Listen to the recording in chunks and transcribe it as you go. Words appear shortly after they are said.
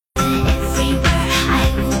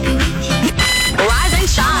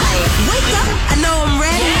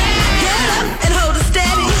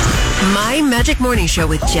Magic Morning Show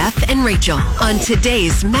with Jeff and Rachael on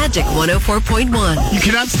today's Magic 104.1. You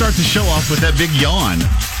cannot start the show off with that big yawn.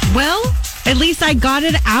 Well, at least I got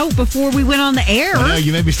it out before we went on the air. I know,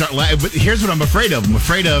 you made me start laughing. But here's what I'm afraid of. I'm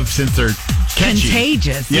afraid of, since they're catchy.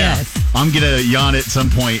 Contagious, yes. I'm going to yawn at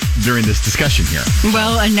some point during this discussion here.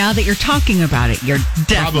 Well, and now that you're talking about it, you're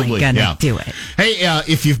definitely going to do it. Hey,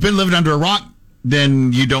 if you've been living under a rock,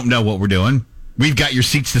 then you don't know what we're doing. We've got your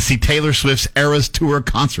seats to see Taylor Swift's Eras Tour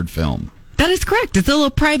concert film. That is correct. It's a little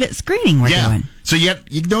private screening we're doing. So you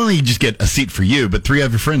don't only just get a seat for you, but 3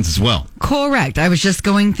 of your friends as well. Correct. I was just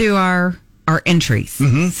going through our entries.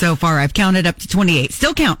 Mm-hmm. So far, I've counted up to 28.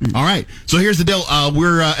 Still counting. All right. So here's the deal.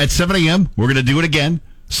 We're at 7 a.m. We're going to do it again.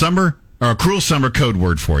 Cruel summer code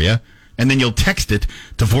word for you. And then you'll text it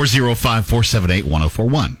to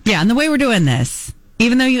 405-478-1041. Yeah, and the way we're doing this,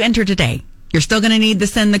 even though you enter today, you're still going to need to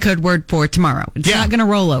send the code word for tomorrow. It's not going to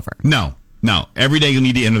roll over. No. Every day you'll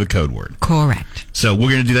need to enter the code word. Correct. So we're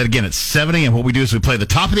going to do that again at 7 a.m. What we do is we play the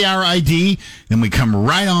top of the hour ID, then we come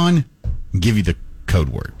right on and give you the code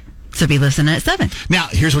word. So be listening at 7. Now,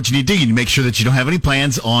 here's what you need to do. You need to make sure that you don't have any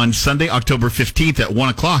plans on Sunday, October 15th at 1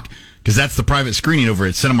 o'clock, because that's the private screening over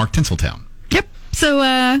at Cinemark Tinseltown. Yep.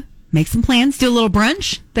 So make some plans, do a little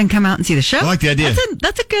brunch, then come out and see the show. I like the idea.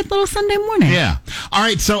 That's a good little Sunday morning. Yeah. All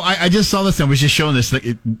right, so I just saw this, and I was just showing this.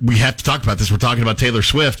 We have to talk about this. We're talking about Taylor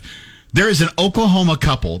Swift. There is an Oklahoma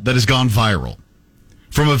couple that has gone viral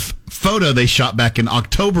from a photo they shot back in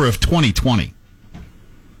October of 2020.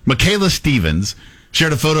 Michaela Stevens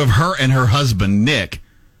shared a photo of her and her husband, Nick,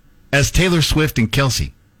 as Taylor Swift and Travis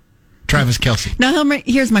Kelce. Now,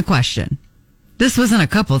 here's my question. This wasn't a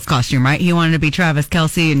couple's costume, right? He wanted to be Travis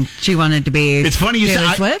Kelce and she wanted to be It's funny you Taylor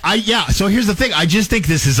say Swift? Yeah, so here's the thing. I just think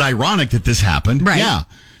this is ironic that this happened. Right. Yeah.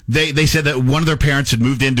 They said that one of their parents had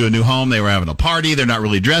moved into a new home. They were having a party. They're not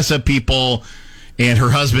really dress-up people. And her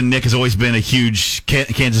husband, Nick, has always been a huge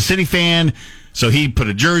Kansas City fan. So he put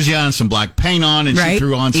a jersey on, some black paint on, and she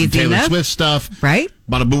threw on some Taylor Swift stuff. Right.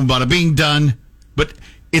 Bada boom, bada bing, done. But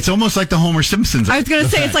it's almost like the Homer Simpsons. I was going to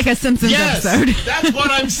say it's like a Simpsons episode. That's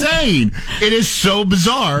what I'm saying. It is so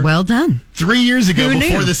bizarre. Well done. 3 years ago,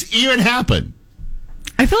 before this even happened.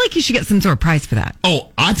 I feel like you should get some sort of prize for that.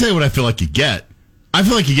 Oh, I'll tell you what I feel like you get. I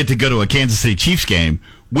feel like you get to go to a Kansas City Chiefs game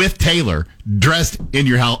with Taylor dressed in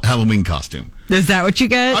your Halloween costume. Is that what you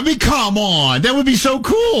get? I mean, come on. That would be so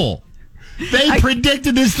cool. They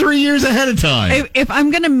predicted this 3 years ahead of time. If I'm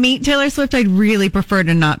going to meet Taylor Swift, I'd really prefer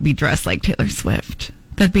to not be dressed like Taylor Swift.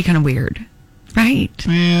 That'd be kind of weird. Right.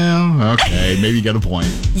 Yeah, okay. Maybe you got a point.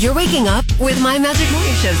 You're waking up with My Magic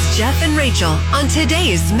Morning Show's Jeff and Rachael on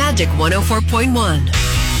today's Magic 104.1.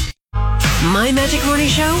 My Magic Morning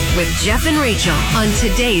Show with Jeff and Rachael on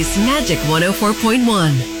today's Magic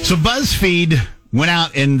 104.1. So BuzzFeed went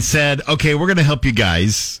out and said, okay, we're going to help you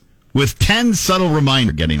guys with 10 subtle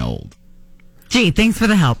reminders getting old. Gee, thanks for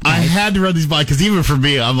the help, guys. I had to run these by because even for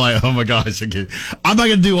me, I'm like, oh my gosh, okay. I'm not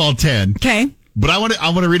going to do all 10. Okay. But I want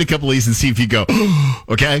to read a couple of these and see if you go,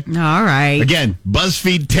 okay? All right. Again,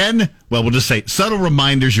 BuzzFeed 10, well, we'll just say subtle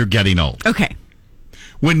reminders you're getting old. Okay.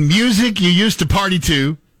 When music you used to party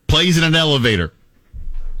to plays in an elevator.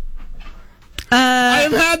 I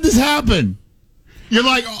have had this happen. You're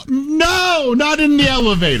like, no, not in the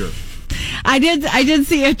elevator. I did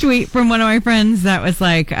see a tweet from one of my friends that was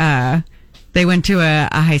like, they went to a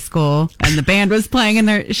high school and the band was playing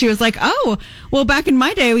and she was like, oh, well, back in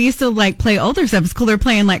my day, we used to like play older stuff. It's cool. They're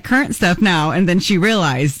playing like current stuff now. And then she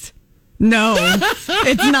realized, no,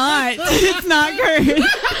 it's not. It's not current.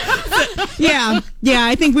 Yeah,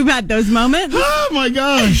 I think we've had those moments. Oh my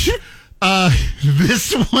gosh.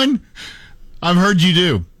 This one I've heard you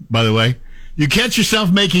do, by the way. You catch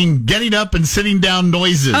yourself making getting up and sitting down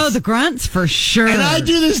noises. Oh, the grunts for sure. And I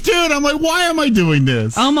do this too, and I'm like, why am I doing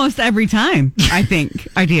this? Almost every time, I think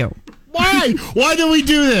I do. Why? Why do we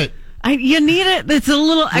do that? You need it. It's a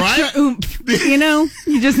little extra oomph. You know,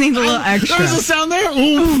 you just need a little extra. There's a sound there.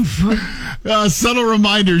 Oomph. Subtle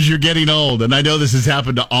reminders you're getting old, and I know this has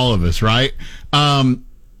happened to all of us, right?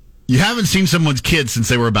 You haven't seen someone's kid since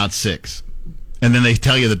they were about 6, and then they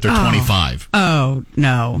tell you that they're 25. Oh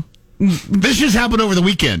no. This just happened over the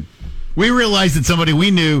weekend. We realized that somebody we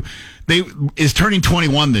knew is turning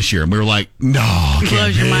 21 this year, and we were like, no.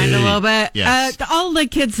 Blows your mind a little bit. Yes. All the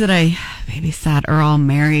kids that I babysat are all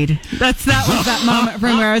married. That was that moment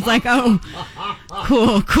from where I was like, oh,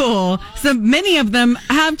 cool. So many of them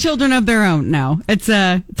have children of their own now. It's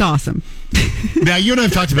awesome. Now, you and I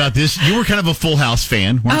have talked about this. You were kind of a Full House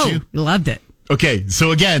fan, weren't you? Loved it. Okay,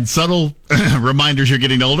 so again, subtle reminders you're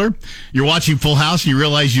getting older. You're watching Full House and you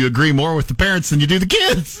realize you agree more with the parents than you do the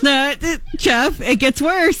kids. Jeff, it gets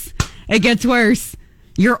worse.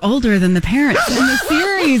 you're older than the parents in the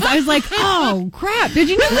series. I was like, oh, crap. Did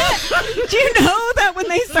you know that? Did you know that when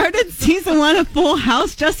they started season 1 of Full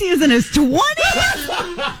House, Jesse is in his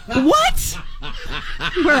 20s? What?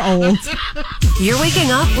 We're old. You're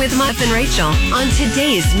waking up with Jeff and Rachel on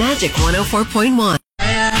today's Magic 104.1.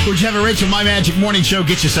 We're Jeff and Rachel, My Magic Morning Show.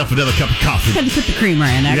 Get yourself another cup of coffee. Had to put the creamer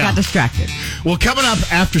in. I got distracted. Well, coming up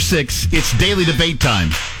after 6, it's daily debate time.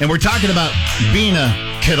 And we're talking about being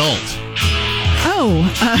a kidult.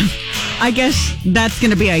 I guess that's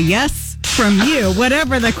going to be a yes from you,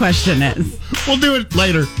 whatever the question is. We'll do it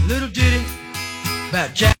later. Little ditty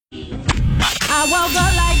about Jack. I woke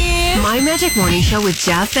up like this. My Magic Morning Show with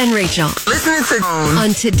Jeff and Rachel. Listen to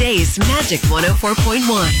On today's Magic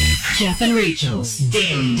 104.1. Jeff and Rachel's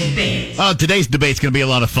Daily Debate. Today's debate's going to be a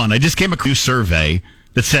lot of fun. I just came across a new survey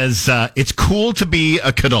that says it's cool to be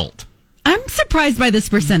a kidult. I'm surprised by this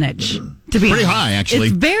percentage, to be Pretty honest. high, actually.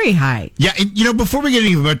 It's very high. Yeah, and, before we get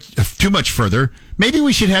too much further, maybe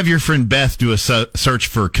we should have your friend Beth do a search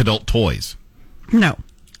for kidult toys. No,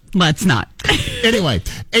 let's not. Anyway,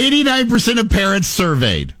 89% of parents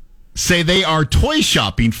surveyed say they are toy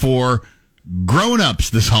shopping for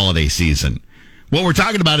grown-ups this holiday season. What we're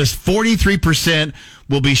talking about is 43%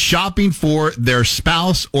 will be shopping for their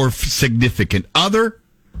spouse or significant other.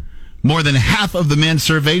 More than half of the men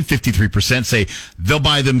surveyed, 53%, say they'll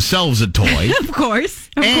buy themselves a toy. Of course.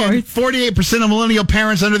 And 48% of millennial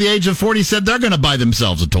parents under the age of 40 said they're going to buy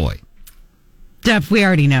themselves a toy. Jeff, we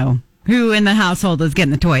already know who in the household is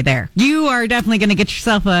getting the toy there. You are definitely going to get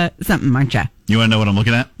yourself something, aren't you? You want to know what I'm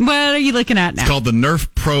looking at? What are you looking at now? It's called the Nerf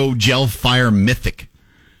Pro Gel Fire Mythic.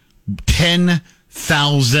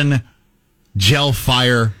 10,000 gel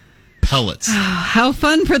fire pellets. How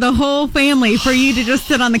fun for the whole family for you to just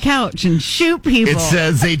sit on the couch and shoot people. It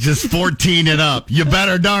says ages 14 and up. You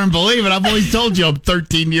better darn believe it. I've always told you I'm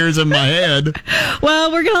 13 years in my head.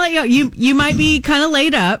 Well, we're going to let you know. You might be kind of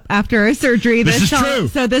laid up after a surgery. This is true.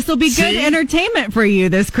 So this will be good See? entertainment for you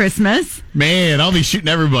this Christmas. Man, I'll be shooting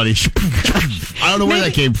everybody. I don't know where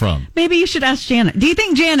that came from. Maybe you should ask Janet. Do you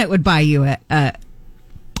think Janet would buy you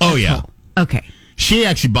Oh, yeah. Okay. She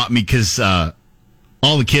actually bought me because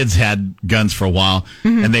all the kids had guns for a while,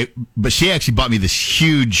 but she actually bought me this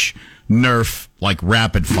huge Nerf, like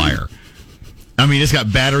rapid fire. I mean, it's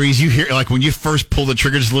got batteries. You hear, like, when you first pull the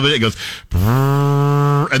trigger just a little bit, it goes,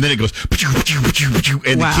 and then it goes, and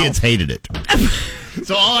the kids hated it.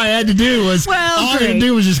 So all I had to do was,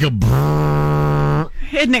 just go.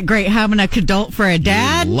 Isn't it great having a kidult for a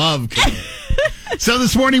dad? Love kidult. So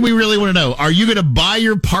this morning, we really want to know: are you going to buy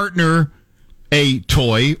your partner a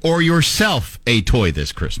toy or yourself a toy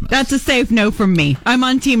this Christmas? That's a safe no from me. I'm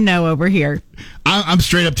on team no over here. I'm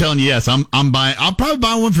straight up telling you yes. I'm buying. I'll probably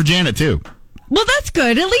buy one for Janet too. Well, that's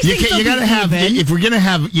good. At least you got to have. If we're gonna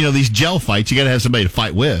have these gel fights, you got to have somebody to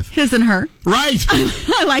fight with. His and her. Right.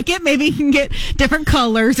 I like it. Maybe you can get different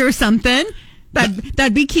colors or something.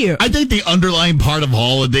 That'd be cute. I think the underlying part of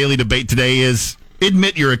all the daily debate today is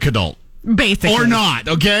admit you're a kidult. Basically. Or not,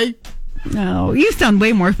 okay? No, you sound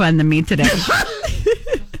way more fun than me today.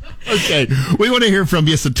 Okay, we want to hear from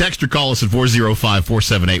you, so text or call us at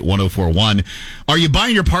 405-478-1041. Are you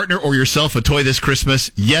buying your partner or yourself a toy this Christmas?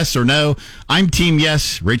 Yes or no? I'm team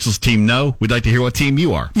yes. Rachel's team no. We'd like to hear what team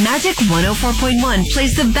you are. Magic 104.1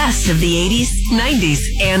 plays the best of the 80s, 90s,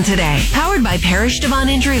 and today. Powered by Parish Devon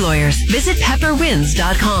Injury Lawyers. Visit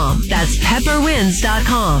pepperwins.com. That's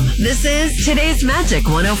pepperwins.com. This is today's Magic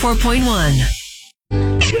 104.1.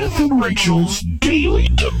 Jeff and Rachel's Daily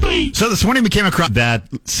Debate. So this morning we came across that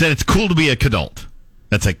said it's cool to be a kidult.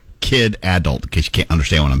 That's a kid adult, in case you can't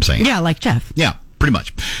understand what I'm saying. Yeah, like Jeff. Yeah, pretty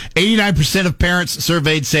much. 89% of parents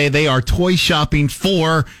surveyed say they are toy shopping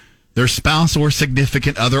for their spouse or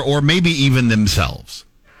significant other, or maybe even themselves.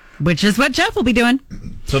 Which is what Jeff will be doing.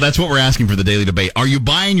 So that's what we're asking for the daily debate. Are you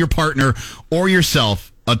buying your partner or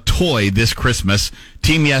yourself a toy this Christmas?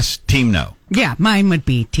 Team yes, team no. Yeah, mine would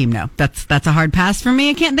be team no. That's a hard pass for me.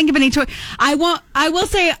 I can't think of any toy. I will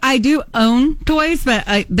say I do own toys, but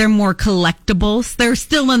they're more collectibles. They're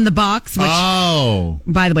still in the box, which,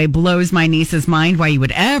 by the way, blows my niece's mind why you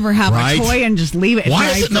would ever have a toy and just leave it. Why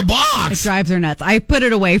is it in the box? It drives her nuts. I put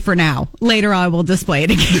it away for now. Later I will display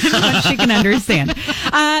it again once she can understand.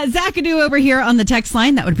 Zachadoo over here on the text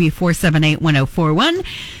line, that would be 478-1041,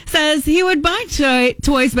 says he would buy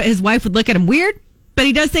toys, but his wife would look at him weird. But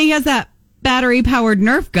he does say he has that battery-powered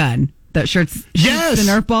Nerf gun that shoots the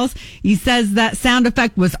Nerf balls. He says that sound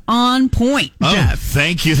effect was on point, Jeff.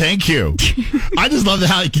 Thank you. I just love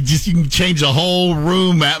how you can change the whole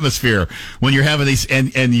room atmosphere when you're having these,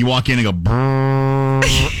 and you walk in and go, brrr.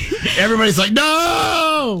 Everybody's like,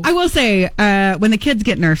 no! no. I will say, when the kids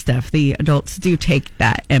get Nerf stuff, the adults do take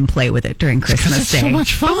that and play with it during Christmas it's Day. so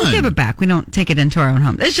much fun. But we give it back. We don't take it into our own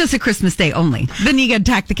home. It's just a Christmas Day only. Then you get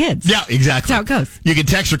to attack the kids. Yeah, exactly. That's how it goes. You can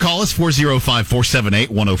text or call us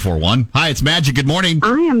 405-478-1041. Hi, it's Magic. Good morning.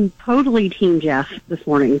 I am totally Team Jeff this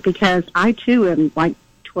morning because I, too, am like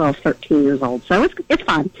 12, 13 years old. So it's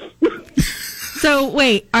fine. So,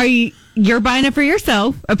 wait, you're buying it for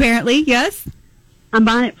yourself, apparently, yes? I'm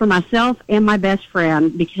buying it for myself and my best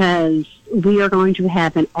friend because we are going to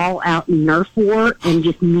have an all-out Nerf war and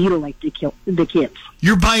just mutilate the kids.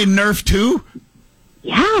 You're buying Nerf, too?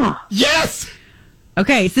 Yeah. Yes!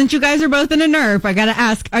 Okay, since you guys are both in a Nerf, I got to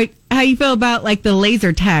ask how you feel about, like, the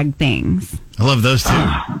laser tag things. I love those, too.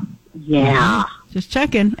 Yeah. Just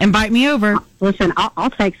checking. Invite me over. Listen, I'll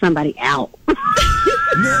take somebody out.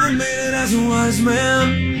 Never made it as a wise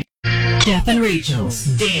man. Jeff and Rachel's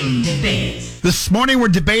Daily Debate. This morning we're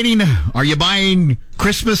debating, are you buying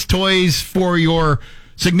Christmas toys for your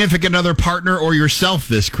significant other, partner, or yourself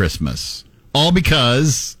this Christmas? All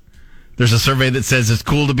because there's a survey that says it's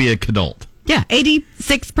cool to be a kidult. Yeah,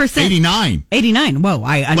 86%. 89. 89. Whoa,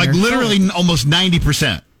 I understand. Like literally almost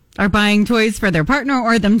 90%. Are buying toys for their partner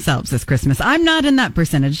or themselves this Christmas. I'm not in that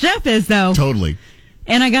percentage. Jeff is, though. Totally.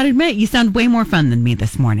 And I got to admit, you sound way more fun than me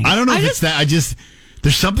this morning. I don't know if it's that.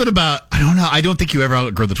 There's something about, I don't know. I don't think you ever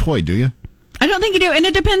outgrow the toy, do you? I don't think you do. And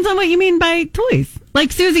it depends on what you mean by toys.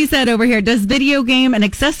 Like Susie said over here, does video game and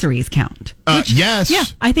accessories count? Yes. Yeah,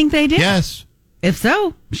 I think they do. Yes. If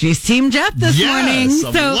so, she's Team Jeff this morning. I'm So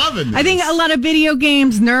loving this. I think a lot of video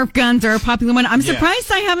games, Nerf guns are a popular one. I'm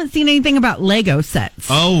surprised I haven't seen anything about Lego sets.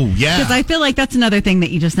 Oh, yeah. Because I feel like that's another thing that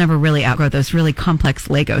you just never really outgrow, those really complex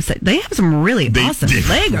Lego sets. They have some really awesome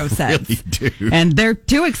Lego sets. Really do. And they're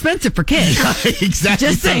too expensive for kids. Exactly.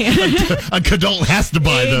 Just saying. A kidult has to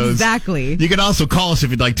buy those. Exactly. You can also call us if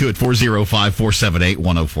you'd like to at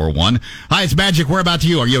 405-478-1041. Hi, it's Magic. Where about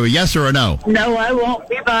you? Are you a yes or a no? No, I won't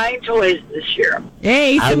be buying toys this year.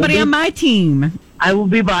 Hey, somebody on my team. I will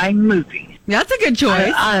be buying movies. That's a good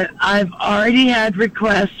choice. I've already had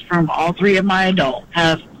requests from all three of my adults.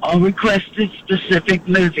 Have all requested specific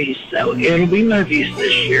movies, so it'll be movies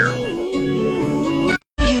this year.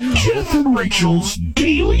 Jeff and Rachel's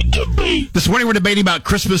Daily Debate. This morning we're debating about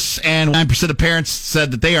Christmas, and 9% of parents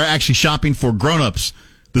said that they are actually shopping for grown-ups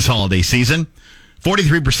this holiday season.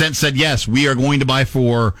 43% said yes, we are going to buy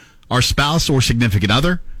for our spouse or significant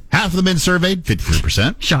other. Half of the men surveyed,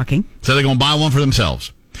 53%. Shocking. So they're going to buy one for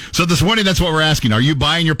themselves. So this morning, that's what we're asking. Are you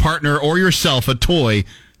buying your partner or yourself a toy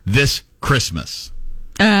this Christmas?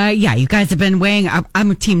 Yeah, you guys have been weighing.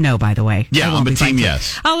 I'm a team no, by the way. Yeah, I'm a team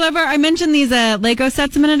yes. However, I mentioned these Lego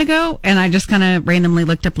sets a minute ago, and I just kind of randomly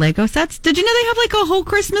looked up Lego sets. Did you know they have like a whole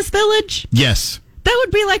Christmas village? Yes. That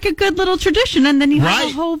would be like a good little tradition, and then you have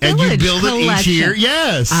a whole village and you build collection. it each year.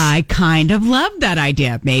 Yes. I kind of love that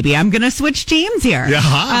idea. Maybe I'm going to switch teams here.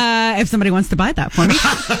 If somebody wants to buy that for me.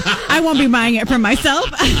 I won't be buying it for myself.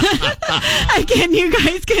 Again, you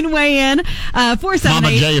guys can weigh in. 478.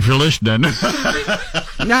 Mama J, if you're listening.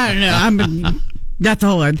 I don't know. That's a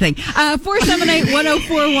whole other thing.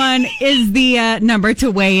 478-1041 is the number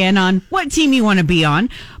to weigh in on what team you want to be on.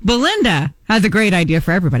 Belinda has a great idea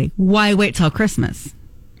for everybody. Why wait till Christmas?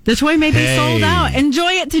 The toy may be sold out.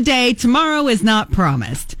 Enjoy it today. Tomorrow is not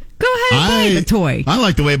promised. Go ahead and buy the toy. I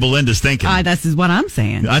like the way Belinda's thinking. This is what I'm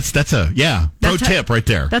saying. That's pro tip right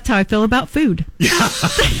there. That's how I feel about food.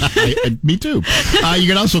 Me too. You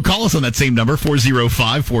can also call us on that same number,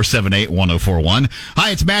 405-478-1041.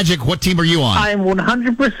 Hi, it's Magic. What team are you on? I'm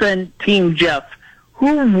 100% Team Jeff.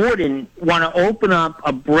 Who wouldn't want to open up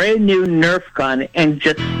a brand new Nerf gun and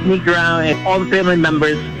just sneak around at all the family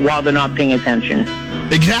members while they're not paying attention?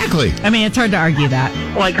 Exactly. I mean, it's hard to argue that.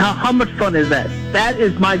 Like, how much fun is that? That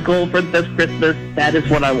is my goal for this Christmas. That is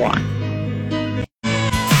what I want.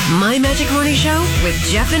 My Magic Morning Show with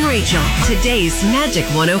Jeff and Rachel. Today's Magic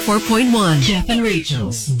 104.1. Jeff and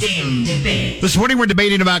Rachel's Daily Debate. This morning we're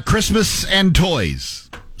debating about Christmas and toys.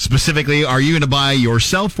 Specifically, are you going to buy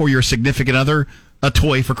yourself or your significant other a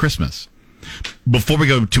toy for Christmas? Before we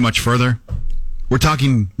go too much further, we're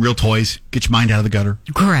talking real toys. Get your mind out of the gutter.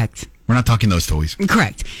 Correct. We're not talking those toys.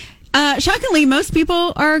 Correct. Shockingly, most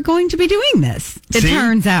people are going to be doing this. It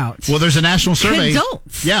turns out. Well, there's a national survey.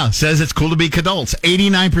 Kidults. Yeah, says it's cool to be kidults.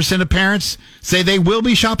 89% of parents say they will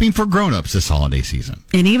be shopping for grown-ups this holiday season.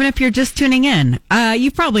 And even if you're just tuning in,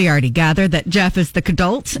 you've probably already gathered that Jeff is the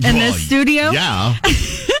kidult in this studio. Yeah.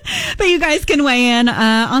 But you guys can weigh in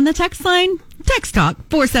on the text line, Text Talk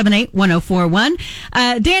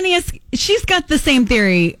 478-1041. Danny, she's got the same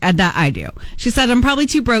theory that I do. She said, I'm probably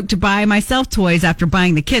too broke to buy myself toys after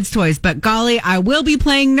buying the kids' toys, but golly, I will be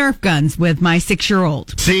playing Nerf guns with my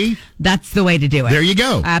 6-year-old. See? That's the way to do it. There you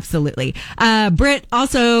go. Absolutely. Britt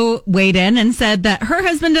also weighed in and said that her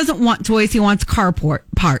husband doesn't want toys. He wants car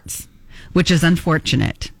parts, which is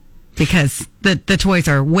unfortunate because the toys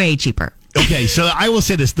are way cheaper. Okay, so I will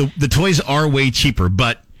say this. The toys are way cheaper,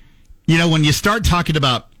 but when you start talking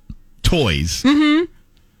about toys,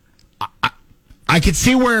 I could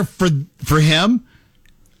see where for him,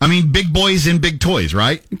 I mean, big boys and big toys,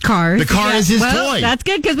 right? Cars. The car is his toy. That's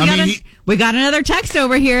good because we got another text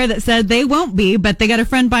over here that said they won't be, but they got a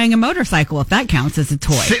friend buying a motorcycle if that counts as a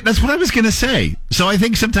toy. See, that's what I was going to say. So I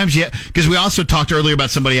think sometimes, because we also talked earlier about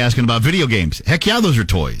somebody asking about video games. Heck yeah, those are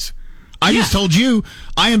toys. I just told you,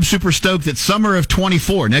 I am super stoked that summer of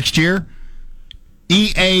 24, next year,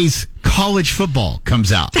 EA's college football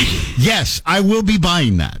comes out. Yes, I will be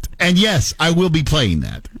buying that. And yes, I will be playing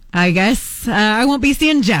that. I guess I won't be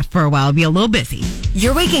seeing Jeff for a while. I'll be a little busy.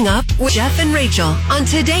 You're waking up with Jeff and Rachel on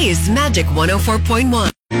today's Magic 104.1.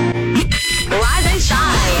 Rise and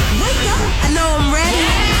shine. Wake up. I know I'm ready.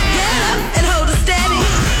 Get up and hold it steady.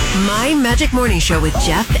 My Magic Morning Show with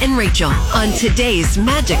Jeff and Rachel on today's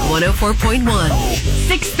Magic 104.1.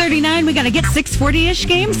 6:39. We got to get 6:40-ish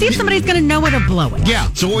game. See if somebody's going to know it or blow it. Yeah,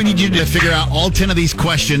 so what we need you to do is figure out all 10 of these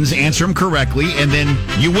questions, answer them correctly, and then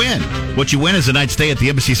you win. What you win is a night stay at the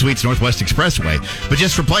Embassy Suites Northwest Expressway. But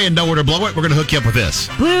just for playing Know It or Blow It, we're going to hook you up with this.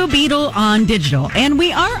 Blue Beetle on digital. And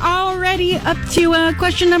we are already up to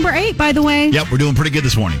question number 8, by the way. Yep, we're doing pretty good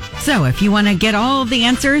this morning. So if you want to get all of the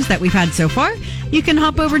answers that we've had so far, you can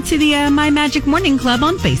hop over to the My Magic Morning Club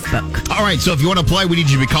on Facebook. All right, so if you want to play, we need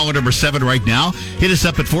you to be caller number 7 right now. Hit us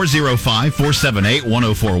up at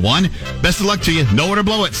 405-478-1041. Best of luck to you. Know It or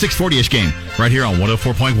Blow It, 640-ish game, right here on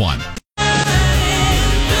 104.1.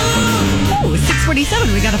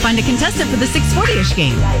 6:47. We got to find a contestant for the 640-ish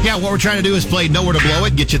game. Yeah, what we're trying to do is play Know It or Blow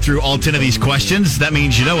It, get you through all 10 of these questions. That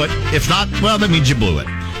means you know it. If not, well, that means you blew it.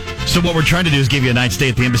 So what we're trying to do is give you a night stay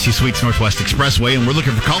at the Embassy Suites Northwest Expressway, and we're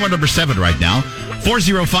looking for caller number 7 right now.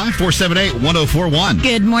 405-478-1041.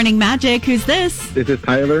 Good morning, Magic. Who's this? This is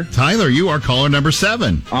Tyler. Tyler, you are caller number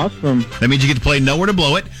 7. Awesome. That means you get to play Know It or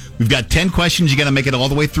Blow It. We've got 10 questions. You got to make it all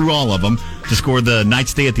the way through all of them to score the night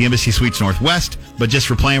stay at the Embassy Suites Northwest. But just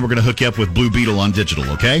for playing, we're going to hook you up with Blue Beetle on digital,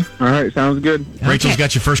 okay? All right, sounds good. Rachel's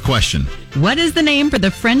got your first question. What is the name for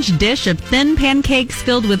the French dish of thin pancakes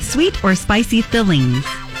filled with sweet or spicy fillings?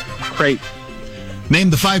 Crepes.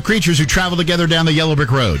 Name the 5 creatures who travel together down the Yellow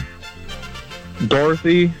Brick Road.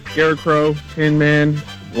 Dorothy, Scarecrow, Tin Man,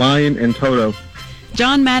 Lion, and Toto.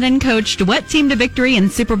 John Madden coached what team to victory in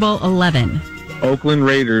Super Bowl 11? Oakland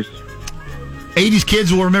Raiders. 80s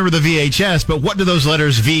kids will remember the VHS, but what do those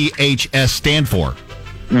letters VHS stand for?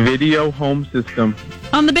 Video Home System.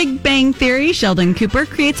 On The Big Bang Theory, Sheldon Cooper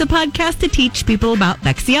creates a podcast to teach people about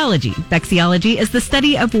vexiology. Vexiology is the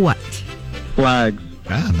study of what? Flags.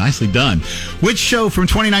 Ah, nicely done. Which show from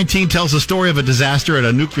 2019 tells the story of a disaster at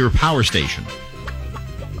a nuclear power station?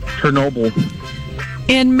 Chernobyl.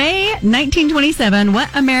 In May 1927, what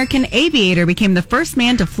American aviator became the first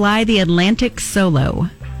man to fly the Atlantic solo?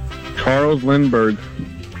 Charles Lindbergh.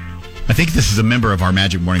 I think this is a member of our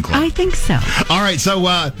Magic Morning Club. I think so. All right, so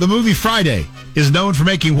the movie Friday is known for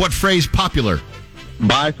making what phrase popular?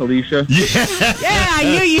 Bye, Felicia. Yeah. Yeah, I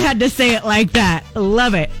knew you had to say it like that.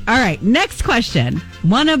 Love it. All right, next question.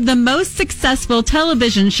 One of the most successful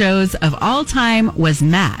television shows of all time was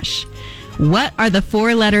MASH. What are the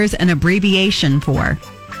 4 letters an abbreviation for?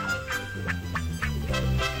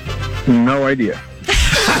 No idea.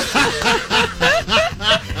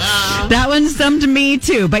 That one stumped me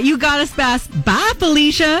too, but you got us past. Bye,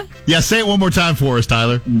 Felicia. Yeah, say it one more time for us,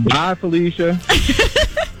 Tyler. Bye, Felicia.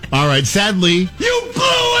 All right, sadly, you blew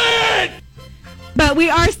it! But we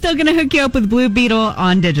are still going to hook you up with Blue Beetle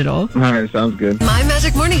on digital. All right, sounds good. My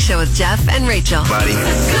Magic Morning Show with Jeff and Rachel. Good morning.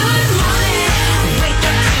 Wake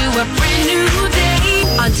up to a brand new day.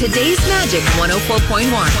 On today's Magic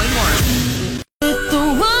 104.1. The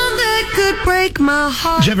one that could break my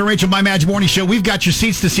heart. Jeff and Rachel, My Magic Morning Show. We've got your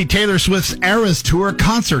seats to see Taylor Swift's Eras Tour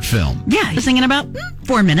concert film. Yeah, you're singing about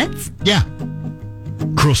 4 minutes. Yeah.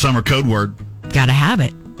 Cruel Summer code word. Gotta have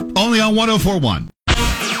it. Only on 104.1.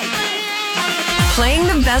 Playing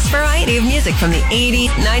the best variety of music from the 80s,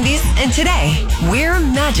 90s, and today. We're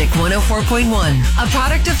Magic 104.1, a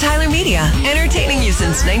product of Tyler Media, entertaining you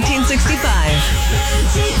since 1965.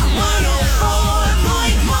 Magic 104.1.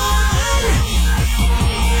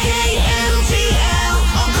 KMTL,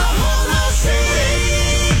 Oklahoma City.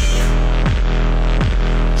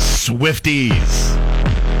 Swifties.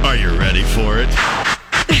 Are you ready for it?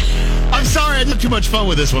 I'm sorry, I had too much fun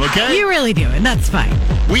with this one, okay? You really do, and that's fine.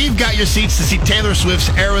 We've got your seats to see Taylor Swift's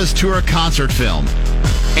Eras Tour concert film.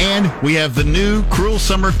 And we have the new Cruel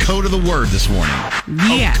Summer Code of the Word this morning.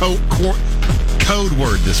 Yeah. Code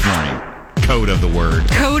word this morning. Code of the Word.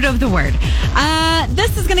 Code of the Word.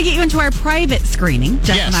 This is going to get you into our private screening.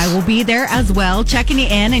 Jeff and I will be there as well, checking you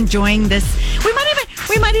in, enjoying this.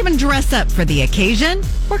 We might even dress up for the occasion.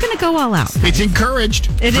 We're going to go all out. It's encouraged.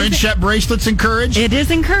 Friendship bracelets encouraged. It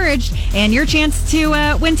is encouraged. And your chance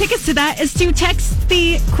to win tickets to that is to text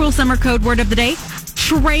the Cruel Summer code word of the day,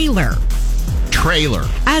 trailer. Trailer.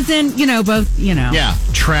 As in, both, Yeah,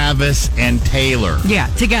 Travis and Taylor. Yeah,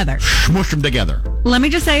 together. Smush them together. Let me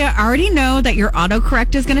just say, I already know that your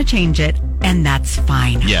autocorrect is going to change it, and that's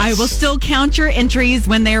fine. Yes. I will still count your entries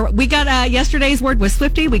when we got yesterday's word was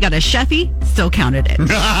Swifty. We got a Sheffy. Still counted it.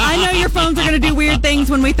 I know your phones are going to do weird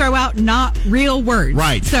things when we throw out not real words.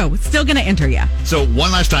 Right. So, still going to enter you. So,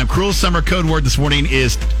 one last time, Cruel Summer code word this morning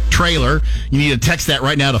is trailer. You need to text that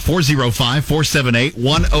right now to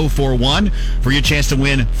 405-478-1041 for your chance to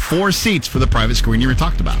win 4 seats for the private screening we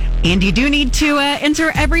talked about. And you do need to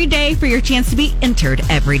enter every day for your chance to be entered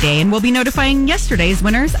every day. And we'll be notifying yesterday's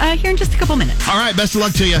winners here in just a couple minutes. All right, best of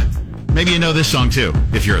luck to you. Maybe you know this song, too,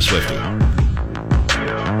 if you're a Swiftie.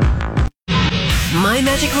 My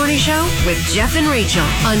Magic Morning Show with Jeff and Rachel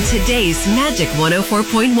on today's Magic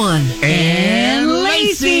 104.1. And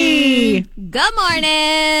Lacey! Good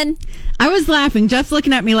morning. I was laughing. Jeff's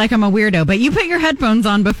looking at me like I'm a weirdo, but you put your headphones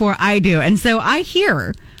on before I do. And so I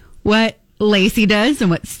hear what Lacey does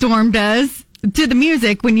and what Storm does to the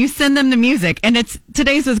music when you send them the music. And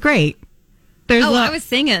today's was great. I was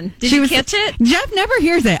singing. Did you catch it? Jeff never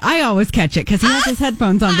hears it. I always catch it because he has his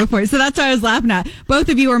headphones on before. So that's what I was laughing at. Both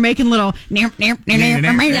of you were making little... How do you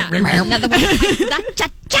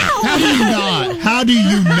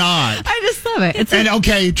not? I just love it. And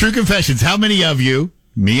okay, true confessions. How many of you,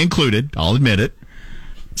 me included, I'll admit it,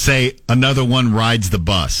 say another one rides the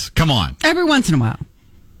bus? Come on. Every once in a while.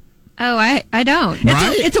 Oh, I don't.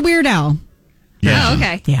 It's a Weird Al. Yeah. Oh,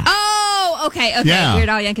 okay. Yeah. Oh, okay. Yeah. Weird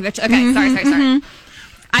Al Yankovic. Okay, sorry.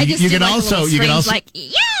 I just you do can like also the you can screams also like yo.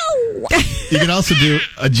 You can also do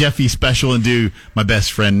a Jeffy special and do my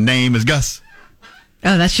best friend name is Gus.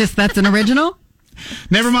 Oh, that's an original?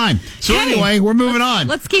 Never mind. So anyway, we're moving on.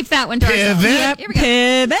 Let's keep that one to ourselves. Pivot. Here we go.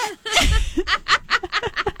 Pivot.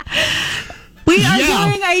 We are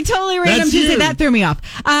doing a Totally Random Tuesday. That threw me off.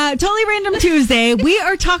 Totally Random Tuesday. We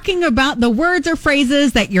are talking about the words or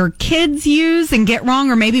phrases that your kids use and get wrong,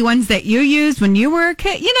 or maybe ones that you used when you were a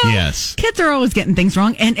kid. Yes. Kids are always getting things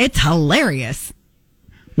wrong, and it's hilarious.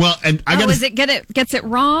 Well, and I got gets it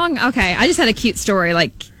wrong? Okay, I just had a cute story,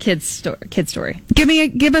 like kid story.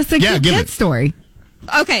 Give us a kid story.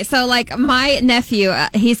 Okay, so like my nephew,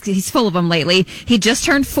 he's full of them lately. He just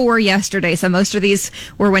turned 4 yesterday, so most of these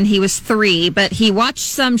were when he was 3. But he watched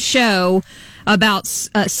some show about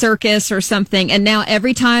circus or something, and now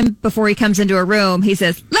every time before he comes into a room, he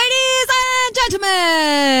says, "Ladies and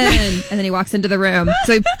gentlemen," and then he walks into the room.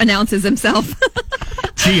 So he announces himself.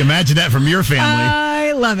 Gee, imagine that from your family.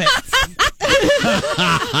 I love it.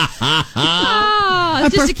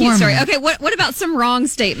 Just a cute story. Okay, what about some wrong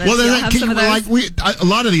statements? Well, have some of those? a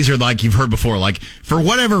lot of these are like you've heard before. Like, for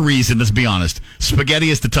whatever reason, let's be honest, spaghetti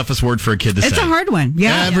is the toughest word for a kid to say. It's a hard one.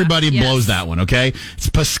 Yeah. Everybody blows that one, okay? It's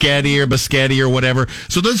paschetti or biscotti or whatever.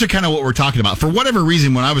 So those are kind of what we're talking about. For whatever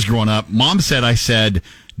reason, when I was growing up, Mom said I said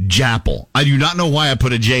Japple. I do not know why I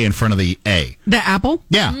put a J in front of the A. The apple?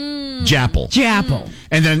 Yeah. Japple. Japple.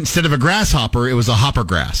 And then instead of a grasshopper, it was a hopper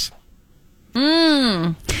grass.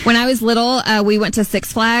 When I was little, we went to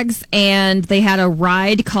Six Flags, and they had a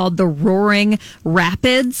ride called the Roaring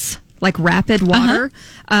Rapids, like rapid water.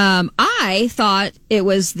 I thought it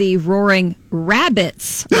was the Roaring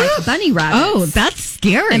Rabbits, like bunny rabbits. Oh, that's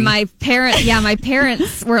scary. And my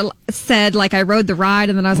parents said, like, I rode the ride,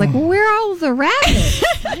 and then I was like, well, where are all the rabbits?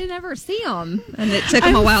 I didn't ever see them. And it took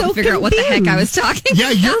them a while to figure out what the heck I was talking about.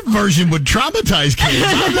 Yeah, your version would traumatize kids.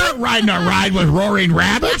 I'm not riding a ride with roaring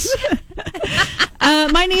rabbits.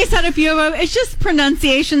 My niece had a few of them. It's just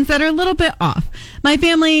pronunciations that are a little bit off. My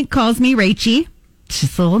family calls me Rachie. It's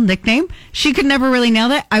just a little nickname. She could never really nail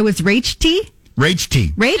that. I was Rach T. Rach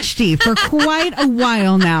T for quite a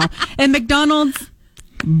while now. And McDonald's,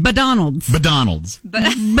 Badonald's.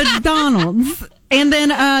 And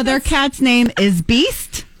then their cat's name is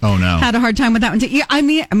Beast. Oh, no. Had a hard time with that one, too. Yeah, I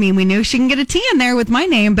mean, we knew she can get a T in there with my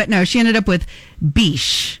name, but no, she ended up with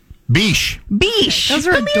Beesh. Beesh. Beesh. Those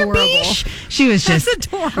are adorable. Beesh. She was just... That's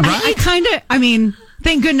adorable. I kind of... I mean...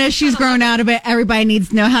 Thank goodness she's grown out of it. Everybody needs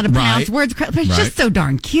to know how to pronounce Right. words correctly. But it's Right. just so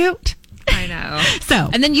darn cute. I know. So,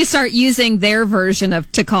 And then you start using their version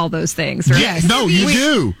of to call those things, right? Yes. No, you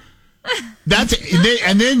do.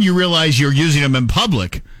 And then you realize you're using them in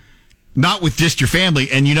public, not with just your family,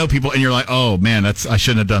 and you know people, and you're like, oh man, I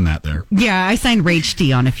shouldn't have done that there. yeah, I signed Rach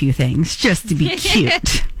D on a few things just to be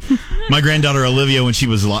cute. My granddaughter Olivia, when she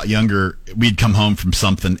was a lot younger, we'd come home from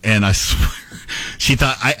something, and I swear, she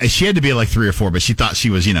thought she had to be like 3 or 4, but she thought she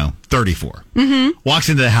was 34. Mm-hmm. Walks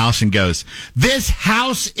into the house and goes, "This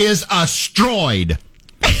house is destroyed."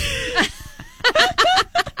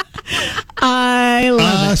 I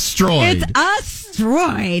love it. Destroyed. It's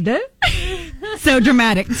destroyed. So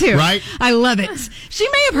dramatic, too. Right? I love it. She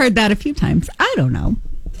may have heard that a few times. I don't know.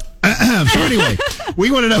 So anyway,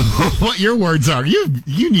 we want to know what your words are.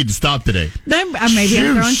 You need to stop today. Then maybe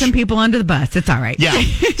I'm throwing some people under the bus. It's all right. Yeah.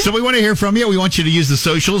 So we want to hear from you. We want you to use the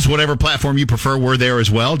socials, whatever platform you prefer. We're there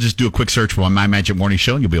as well. Just do a quick search for My Magic Morning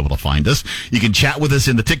Show, and you'll be able to find us. You can chat with us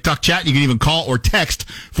in the TikTok chat. You can even call or text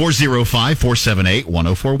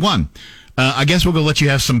 405-478-1041. I guess we'll go let you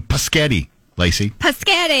have some Paschetti, Lacey.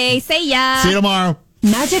 Paschetti, say ya. See you tomorrow.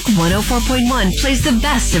 Magic 104.1 plays the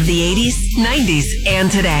best of the 80s, 90s, and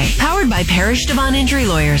today. Powered by Parish Devon Injury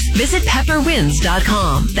Lawyers. Visit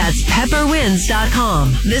pepperwinds.com. That's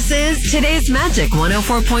pepperwinds.com. This is today's Magic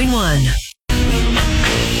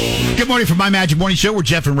 104.1. Good morning from My Magic Morning Show. We're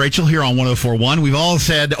Jeff and Rachel here on 104.1. We've all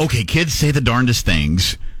said, okay, kids say the darndest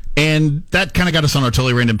things. And that kind of got us on our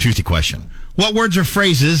totally random Tuesday question. What words or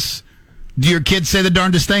phrases do your kids say the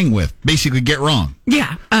darndest thing with? Basically, get wrong.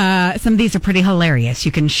 Yeah. Some of these are pretty hilarious.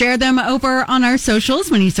 You can share them over on our socials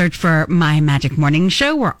when you search for My Magic Morning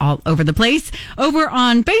Show. We're all over the place. Over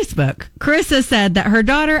on Facebook, Carissa said that her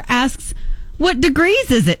daughter asks, "What degrees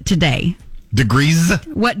is it today?" Degrees?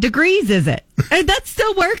 What degrees is it? And that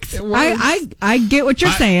still works. I get what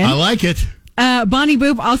you're saying. I like it. Bonnie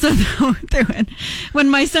Boop also threw in. When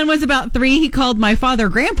my son was about 3, he called my father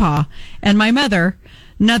Grandpa and my mother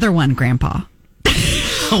Another one, Grandpa.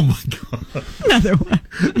 Oh, my God. Another one,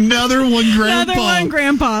 Grandpa. Another one,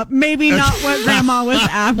 Grandpa. Maybe not what Grandma was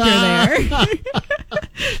after there.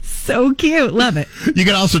 So cute. Love it. You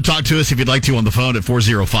can also talk to us if you'd like to on the phone at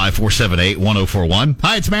 405-478-1041.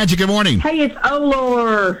 Hi, it's Magic. Good morning. Hey, it's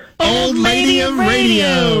Olor. Old Lady of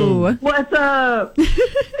Radio. What's up?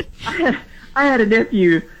 I had a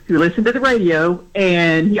nephew who listened to the radio,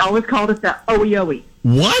 and he always called us the Owie.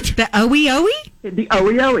 What? The Owie? The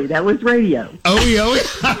Owie. That was radio.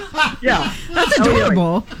 Owie? Yeah. That's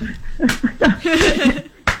adorable.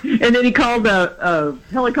 And then he called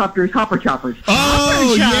helicopters hopper choppers.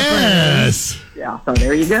 Oh, yes. Yeah, so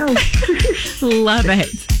there you go. Love it.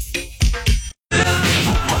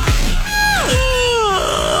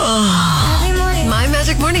 My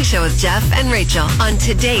Magic Morning Show with Jeff and Rachel on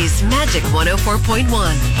today's Magic 104.1.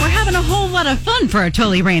 We're having a whole lot of fun for a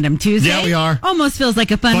totally random Tuesday. Yeah, we are. Almost feels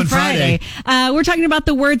like a fun Friday. We're talking about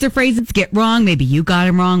the words or phrases get wrong. Maybe you got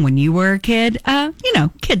them wrong when you were a kid.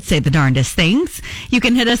 Kids say the darndest things. You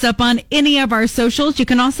can hit us up on any of our socials. You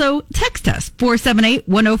can also text us,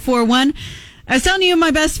 478-1041. I was telling you,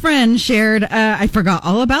 my best friend shared, I forgot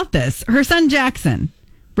all about this. Her son, Jackson,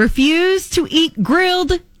 refused to eat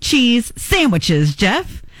grilled cheese sandwiches,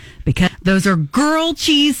 Jeff, because those are girl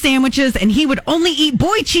cheese sandwiches, and he would only eat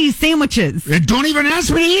boy cheese sandwiches. Don't even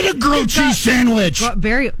ask me to eat a grilled cheese sandwich.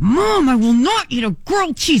 Mom, I will not eat a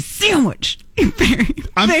grilled cheese sandwich.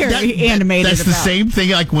 Very animated. That's the same thing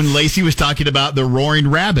like when Lacey was talking about the Roaring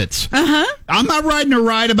Rabbits. Uh-huh. I'm not riding a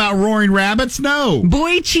ride about Roaring Rabbits, no.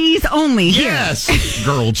 Boy cheese only here. Yes,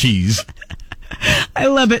 girl cheese. I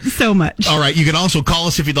love it so much. All right, you can also call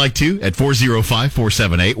us if you'd like to at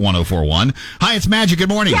 405-478-1041. Hi, it's Magic. Good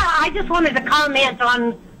morning. Yeah, I just wanted to comment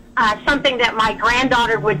on something that my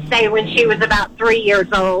granddaughter would say when she was about 3 years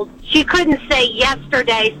old. She couldn't say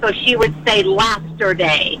yesterday, so she would say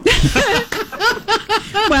lasterday.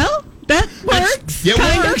 Well, that works. Yeah,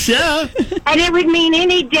 it works, yeah. And it would mean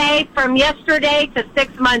any day from yesterday to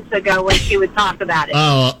 6 months ago when she would talk about it.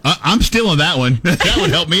 Oh, I'm still on that one. That would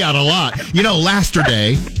help me out a lot.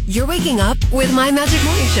 Lasterday. You're waking up with My Magic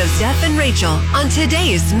Morning Show's Jeff and Rachel on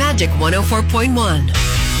today's Magic 104.1.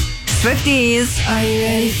 Swifties, are you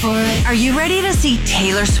ready for it? Are you ready to see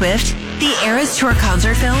Taylor Swift? The Eras Tour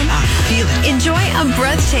concert film? Feel it. Enjoy a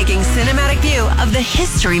breathtaking cinematic view of the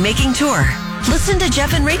history-making tour. Listen to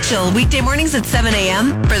Jeff and Rachel weekday mornings at 7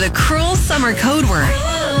 a.m. for the Cruel Summer Code Word.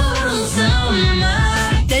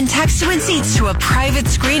 Then text to win seats to a private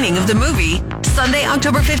screening of the movie Sunday,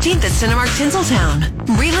 October 15th at Cinemark Tinseltown.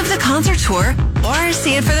 Relive the concert tour or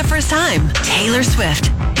see it for the first time. Taylor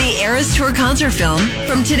Swift, the Eras Tour concert film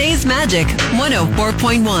from today's Magic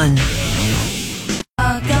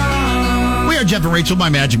 104.1. We are Jeff and Rachel, my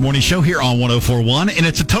Magic Morning Show here on 104.1, and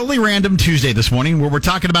it's a totally random Tuesday this morning where we're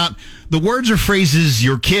talking about the words or phrases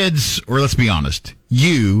your kids, or let's be honest,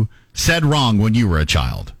 you said wrong when you were a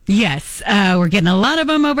child. Yes, we're getting a lot of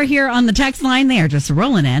them over here on the text line. They are just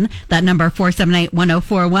rolling in. That number,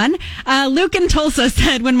 478-1041. Luke in Tulsa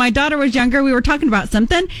said, when my daughter was younger, we were talking about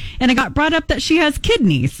something, and it got brought up that she has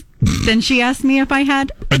kidneys. Then she asked me if I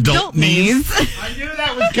had adult knees. I knew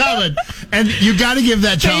that was coming. And you got to give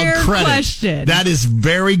that child Fair credit. question. That is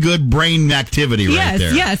very good brain activity right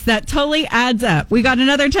there. Yes, that totally adds up. We got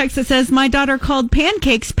another text that says, my daughter called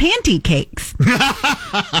pancakes panty cakes.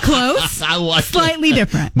 Close. I like Slightly it.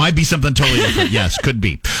 different. Might be something totally different. Yes, could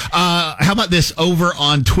be. How about this over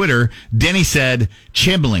on Twitter? Denny said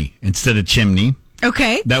chimney instead of chimney.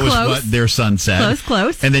 Okay, That was close. what their son said.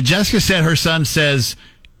 Close. And then Jessica said her son says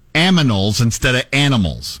aminals instead of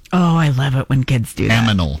animals. Oh, I love it when kids do that.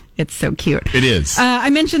 Aminal. It's so cute. It is. I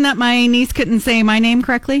mentioned that my niece couldn't say my name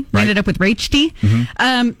correctly. Right. Ended up with Rach T.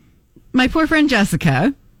 Mm-hmm. My poor friend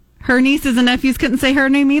Jessica, her nieces and nephews couldn't say her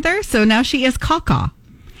name either, so now she is Kaka.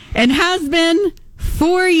 And has been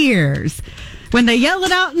for years. When they yell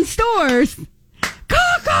it out in stores,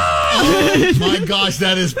 Kaka! Oh, my gosh,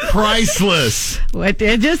 that is priceless.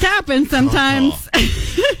 It just happens sometimes.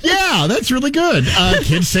 Yeah, that's really good.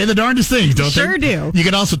 Kids say the darndest things, don't Sure they? do. You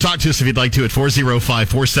can also talk to us if you'd like to at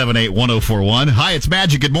 405-478-1041. Hi, it's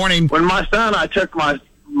Magic. Good morning. When my son, I took my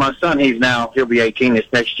son, he'll be 18 this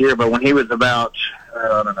next year, but when he was about,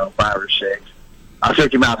 5 or 6, I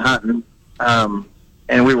took him out hunting,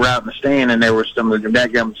 and we were out in the stand, and there were some of the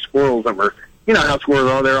dadgum squirrels that were, you know how squirrels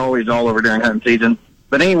are, they're always all over during hunting season.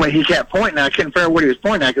 But anyway, he kept pointing, I couldn't figure out what he was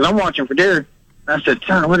pointing at, because I'm watching for deer. And I said,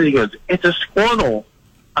 son, what is he? He goes, it's a squirtle.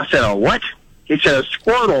 I said, a what? He said, a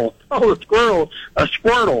squirtle. Oh, a squirtle.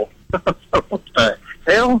 What the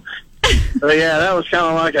hell? So yeah, that was kind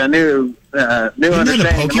of like a new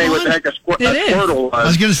understanding to me what the heck a squirtle was. I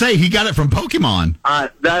was going to say, he got it from Pokemon.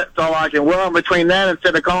 That's all I can. Well, between that,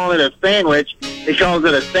 instead of calling it a sandwich, he calls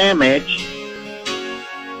it a sandwich.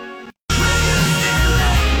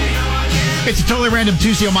 It's a totally random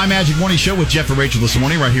Tuesday on My Magic Morning Show with Jeff and Rachel this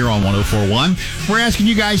morning right here on 104.1. We're asking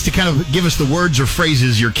you guys to kind of give us the words or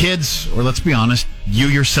phrases your kids, or let's be honest, you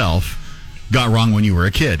yourself, got wrong when you were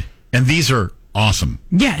a kid. And these are awesome.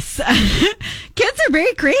 Yes. Kids are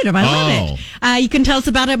very creative. I love it. You can tell us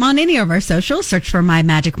about it on any of our socials. Search for My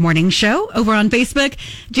Magic Morning Show over on Facebook.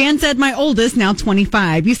 Jan said my oldest, now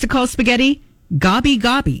 25, used to call spaghetti gobby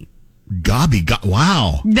gobby.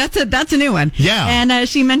 Wow. That's a new one. Yeah. And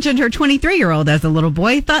she mentioned her 23-year-old as a little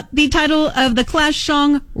boy thought the title of the Clash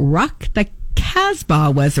song Rock the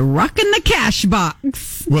Casbah was Rockin' the Cash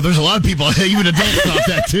Box. Well, there's a lot of people, even adults, thought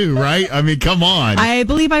that too, right? I mean, come on. I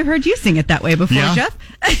believe I've heard you sing it that way before, Yeah? Jeff.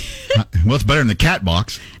 Well, it's better than the cat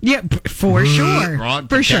box. Yeah, for sure. Rock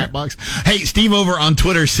For the sure. cat box. Hey, Steve over on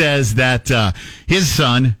Twitter says that his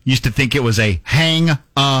son used to think it was a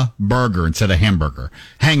hang-a-burger instead of hamburger.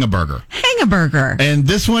 Hang-a-burger. Hang-a-burger. And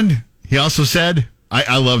this one, he also said,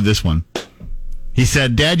 I love this one. He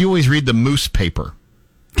said, Dad, you always read the moose paper.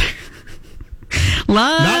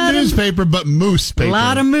 Not newspaper, but moose paper. A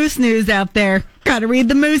lot of moose news out there. Got to read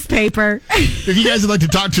the moose paper. If you guys would like to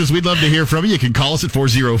talk to us, we'd love to hear from you. You can call us at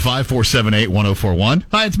 405-478-1041.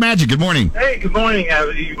 Hi, it's Magic. Good morning. Hey, good morning.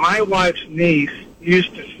 My wife's niece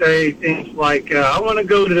used to say things like, I want to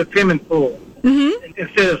go to the swimming pool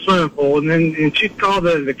instead of swimming pool. And she'd call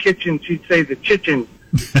the kitchen, she'd say the kitchen.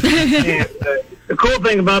 And the cool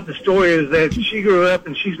thing about the story is that she grew up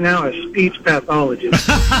and she's now a speech pathologist.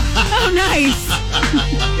 Oh, nice.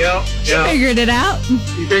 Yep. She figured it out.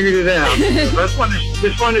 She figured it out. Just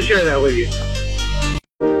wanted to share that with you.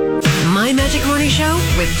 My Magic Morning Show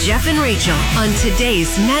with Jeff and Rachel on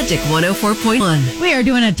today's Magic 104.1. We are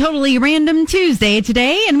doing a totally random Tuesday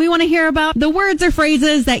today, and we want to hear about the words or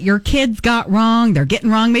phrases that your kids got wrong. They're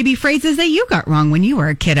getting wrong. Maybe phrases that you got wrong when you were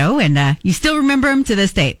a kiddo, and you still remember them to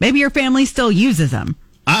this day. Maybe your family still uses them.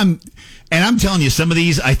 I'm telling you, some of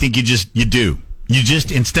these, I think you do. You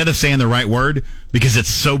just, instead of saying the right word, because it's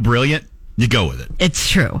so brilliant, you go with it. It's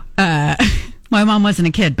true. My mom wasn't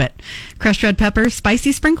a kid, but crushed red peppers,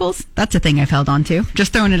 spicy sprinkles, that's a thing I've held on to.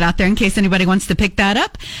 Just throwing it out there in case anybody wants to pick that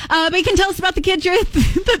up. But you can tell us about the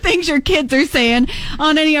things your kids are saying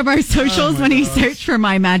on any of our socials when you search for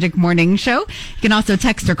My Magic Morning Show. You can also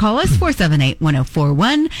text or call us,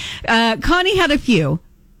 478-1041. Connie had a few.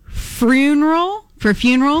 Funeral.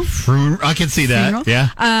 I can see that. Funeral.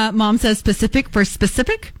 Yeah. Mom says specific for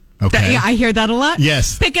specific. Okay. I hear that a lot.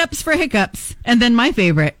 Yes. Pickups for hiccups. And then my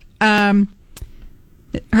favorite.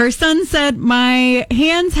 Her son said, my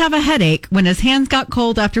hands have a headache when his hands got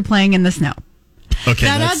cold after playing in the snow. Okay,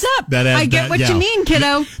 that adds up. I get what you mean,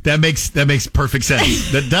 kiddo. That makes perfect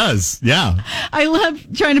sense. That does. Yeah. I love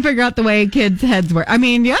trying to figure out the way kids' heads work. I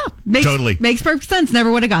mean, yeah. Totally. Makes perfect sense.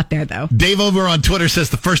 Never would have got there, though. Dave over on Twitter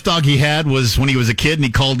says the first dog he had was when he was a kid, and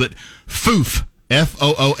he called it Foof.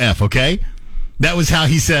 F-O-O-F, okay? That was how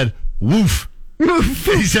he said woof.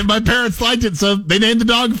 He said my parents liked it, so they named the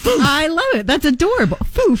dog Foof. I love it. That's adorable.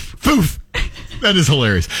 Foof. Foof. That is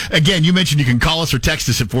hilarious. Again, you mentioned you can call us or text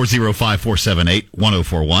us at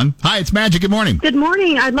 405-478-1041. Hi, it's Magic. Good morning. Good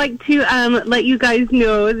morning. I'd like to let you guys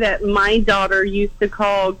know that my daughter used to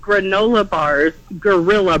call granola bars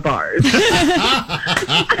gorilla bars.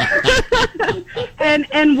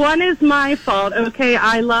 and one is my fault. Okay,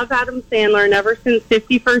 I love Adam Sandler, and ever since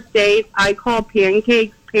 51st Dates, I call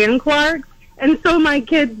pancakes Pan Clarks, and so my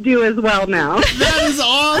kids do as well now. That is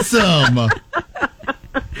awesome.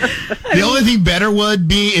 The only thing better would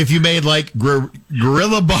be if you made like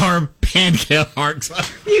gorilla bar pancake hearts.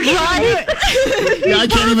 You can't do it. Yeah, I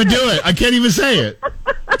can't even do it. I can't even say it.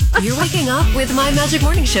 You're waking up with My Magic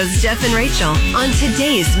Morning Show's Jeff and Rachel on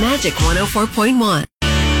today's Magic 104.1.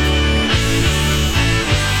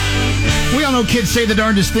 We all know kids say the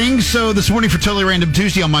darndest things, so this morning for Totally Random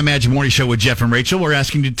Tuesday on My Magic Morning Show with Jeff and Rachel, we're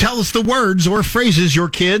asking you to tell us the words or phrases your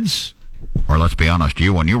kids, or let's be honest,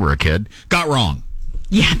 you when you were a kid, got wrong.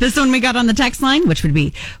 Yeah, this one we got on the text line, which would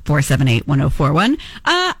be 478-1041.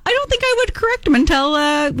 I don't think I would correct him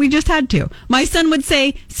until we just had to. My son would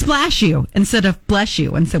say splash you instead of bless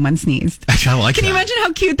you when someone sneezed. I like that. Can you imagine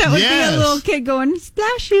how cute that would be? A little kid going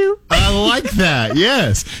splash you. I like that,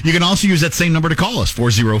 yes. You can also use that same number to call us,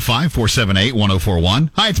 405-478-1041.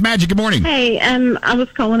 Hi, it's Magic. Good morning. Hey, I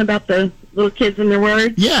was calling about the little kids and their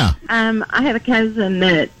words. Yeah. I had a cousin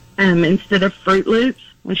that instead of Fruit Loops,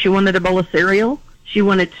 when she wanted a bowl of cereal, she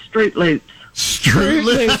wanted Stroot Loops. Stroot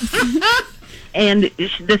Loops. And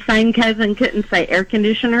the same cousin couldn't say air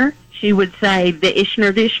conditioner. She would say the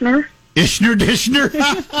Ishner Dishner. Ishner Dishner?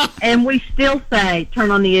 And we still say turn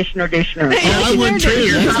on the Ishner Dishner. I would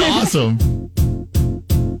too. That's awesome.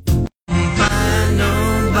 Find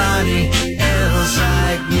nobody else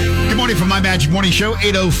like me. Good morning from My Magic Morning Show,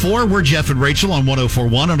 8:04. We're Jeff and Rachel on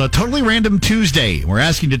 104.1 on a totally random Tuesday. We're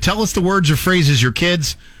asking you to tell us the words or phrases your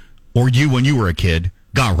kids, or you when you were a kid,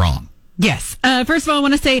 got wrong. Yes. First of all, I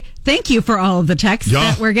want to say thank you for all of the texts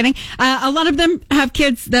that we're getting. A lot of them have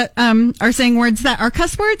kids that are saying words that are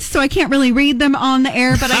cuss words, so I can't really read them on the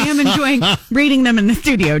air, but I am enjoying reading them in the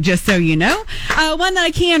studio, just so you know. One that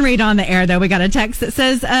I can read on the air, though, we got a text that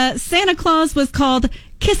says Santa Claus was called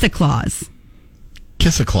Kiss-a-Claus.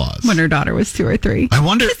 Kiss-a-Claus. When her daughter was 2 or 3. I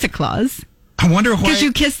wonder. Kiss-a-Claus. I wonder why. Because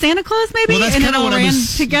you kissed Santa Claus, maybe? Well, that's and kind it of all what ran I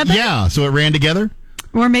was together? Yeah, so it ran together?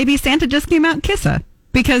 Or maybe Santa just came out Kissa.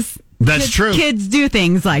 Because that's true. Kids do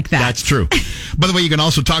things like that. That's true. By the way, you can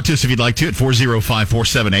also talk to us if you'd like to at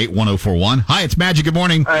 405-478-1041. Hi, it's Magic. Good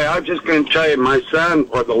morning. Hey, I was just going to tell you, my son,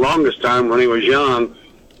 for the longest time when he was young,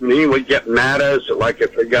 he would get mad at us, like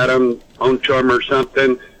if we got him onto him or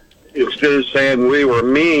something. Instead of saying we were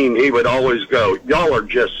mean, he would always go, y'all are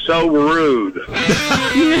just so rude.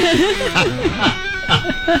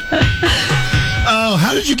 Oh,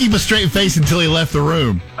 how did you keep a straight face until he left the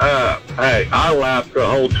room? Hey, I laughed the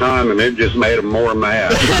whole time, and it just made him more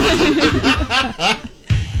mad.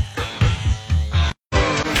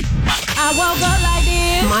 I woke up like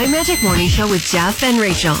this. My Magic Morning Show with Jeff and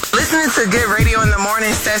Rachel. Listening to good radio in the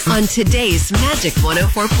morning says on today's Magic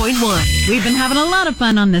 104.1. We've been having a lot of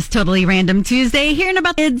fun on this totally random Tuesday, hearing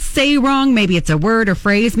about kids say wrong. Maybe it's a word or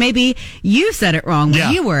phrase. Maybe you said it wrong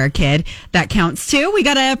when you were a kid. That counts too. We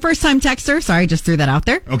got a first-time texter. Sorry, just threw that out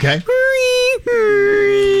there. Okay.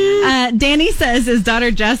 Danny says his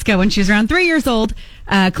daughter Jessica, when she was around 3 years old,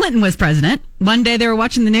 Clinton was president. One day they were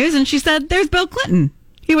watching the news and she said, "There's Bill Clinton."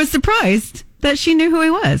 He was surprised that she knew who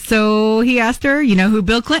he was. So he asked her, "You know who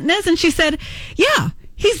Bill Clinton is?" And she said, "Yeah,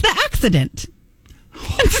 he's the accident."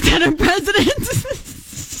 Instead of president.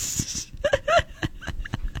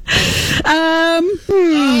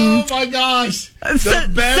 Oh my gosh.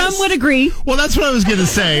 Some would agree. Well, that's what I was going to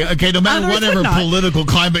say. Okay, no matter whatever political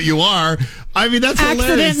climate you are, I mean, that's accident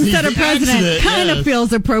hilarious. Instead of president kind of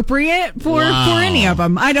feels appropriate for any of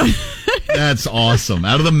them. I don't. That's awesome.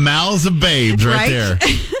 Out of the mouths of babes right there.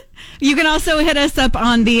 You can also hit us up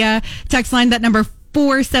on the text line, that number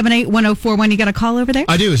 478-1041. You got a call over there?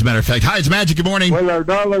 I do, as a matter of fact. Hi, it's Magic. Good morning. When our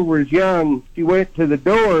daughter was young, she went to the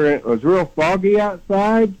door and it was real foggy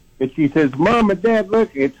outside. And she says, "Mom and Dad,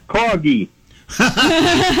 look, it's Coggy."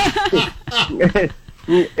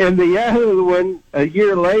 And the other one, a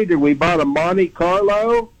year later, we bought a Monte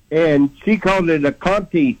Carlo. and she called it a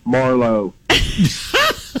Conti Marlowe.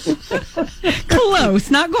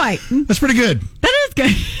 Close, not quite. That's pretty good. That is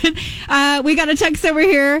good. We got a text over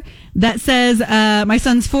here that says, my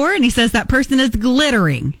son's 4, and he says that person is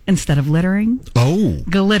glittering instead of littering. Oh.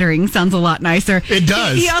 Glittering sounds a lot nicer. It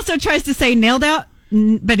does. He also tries to say nailed out,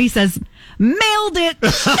 but he says, mailed it.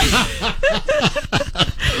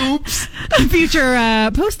 Oops. Future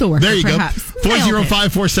postal worker, There you perhaps. go.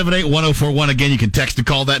 405-478-1041. Again, you can text and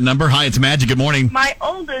call that number. Hi, it's Magic. Good morning. My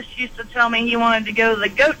oldest used to tell me he wanted to go to the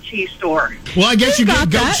goat cheese store. Well, I guess you get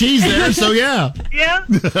goat cheese there, so yeah. Yeah.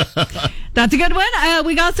 That's a good one.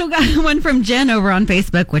 We also got one from Jen over on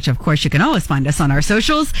Facebook, which, of course, you can always find us on our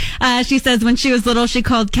socials. She says when she was little, she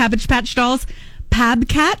called Cabbage Patch dolls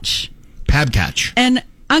Pabcatch. Pabcatch. And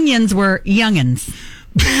onions were youngins.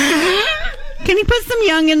 Can you put some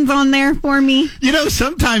youngins on there for me? You know,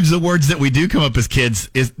 sometimes the words that we do come up as kids,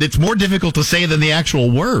 it's more difficult to say than the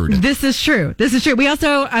actual word. This is true. We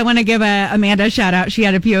also, I want to give Amanda a shout out. She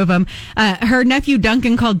had a few of them. Her nephew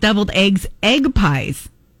Duncan called deviled eggs egg pies,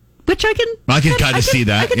 which I can kind of see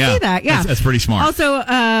that. I can see that. Yeah, that's pretty smart. Also,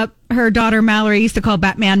 her daughter Mallory used to call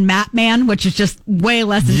Batman Matman, which is just way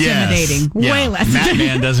less intimidating. Yes. Way less.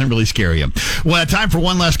 Matman doesn't really scare you. Well, time for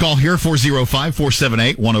one last call here,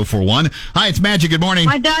 405-478-1041. Hi, it's Magic. Good morning.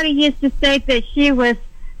 My daughter used to say that she was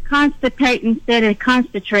constipating instead of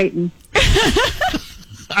concentrating.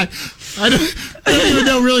 I don't even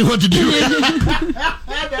know really what to do.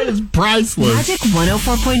 That is priceless. Magic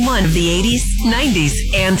 104.1 of the 80s, 90s,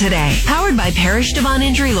 and today. Powered by Parish Devon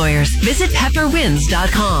Injury Lawyers. Visit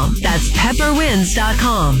pepperwinds.com. That's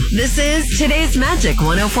pepperwinds.com. This is today's Magic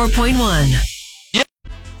 104.1.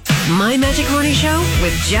 My Magic Morning Show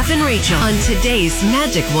with Jeff and Rachel on today's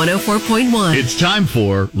Magic 104.1. It's time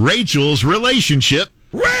for Rachel's relationship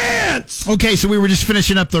rant. Okay, so we were just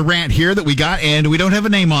finishing up the rant here that we got, and we don't have a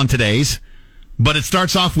name on today's, but it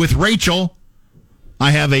starts off with Rachel.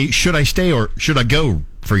 I have a should I stay or should I go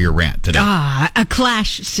for your rant today. A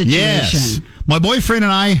clash situation. Yes. My boyfriend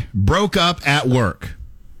and I broke up at work.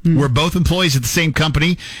 We're both employees at the same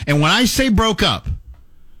company, and when I say broke up,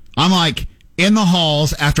 I'm like in the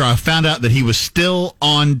halls after I found out that he was still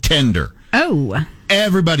on Tinder. Oh.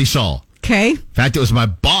 Everybody saw. Okay. In fact, it was my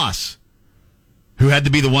boss who had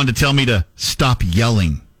to be the one to tell me to stop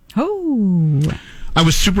yelling. Oh. I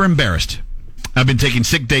was super embarrassed. I've been taking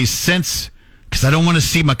sick days since because I don't want to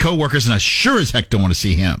see my coworkers, and I sure as heck don't want to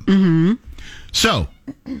see him. Mm-hmm. So,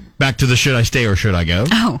 back to the should I stay or should I go?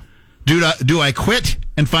 Oh. Do I quit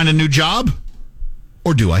and find a new job,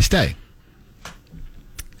 or do I stay?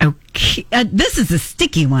 Okay. This is a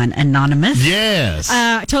sticky one, Anonymous. Yes.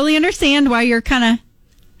 Totally understand why you're kind of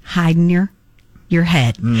hiding your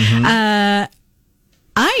head. Mm-hmm.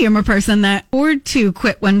 I am a person that afford to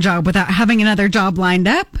quit one job without having another job lined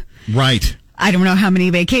up. Right. I don't know how many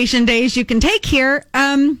vacation days you can take here.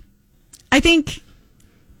 I think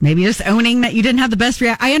maybe just owning that you didn't have the best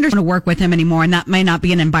I understand to work with him anymore, and that may not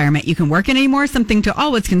be an environment you can work in anymore. Something to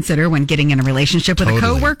always consider when getting in a relationship with a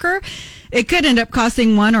coworker. It could end up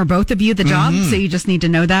costing one or both of you the job, so you just need to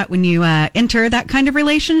know that when you enter that kind of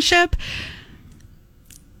relationship.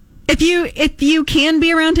 If you can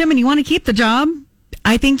be around him and you want to keep the job,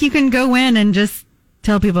 I think you can go in and just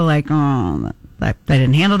tell people like, oh, I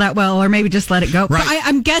didn't handle that well, or maybe just let it go. Right. But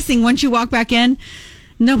I'm guessing once you walk back in,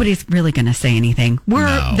 nobody's really going to say anything.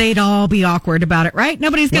 No. They'd all be awkward about it, right?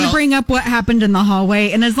 Nobody's going to bring up what happened in the hallway.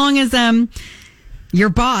 And as long as your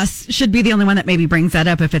boss should be the only one that maybe brings that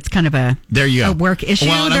up if it's kind of a work issue.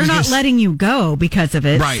 Well, they're not letting you go because of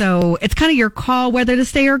it. Right. So it's kind of your call whether to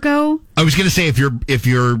stay or go. I was going to say, if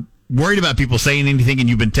you're worried about people saying anything and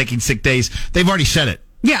you've been taking sick days, they've already said it.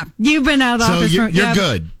 Yeah, you've been out of the office. So you're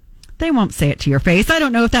good. They won't say it to your face. I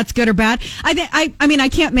don't know if that's good or bad. I mean, I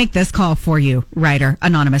can't make this call for you, writer,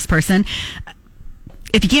 anonymous person.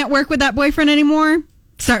 If you can't work with that boyfriend anymore,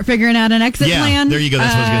 start figuring out an exit plan. There you go.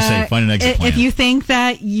 That's what I was going to say. Find an exit plan. If you think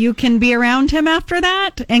that you can be around him after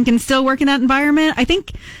that and can still work in that environment, I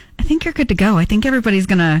think you're good to go. I think everybody's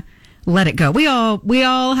going to let it go. We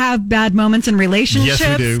all have bad moments in relationships.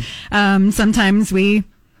 Yes, we do. Sometimes we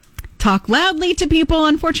talk loudly to people.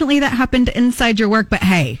 Unfortunately, that happened inside your work. But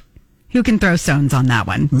hey, who can throw stones on that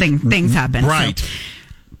one? Things happen. Right. So,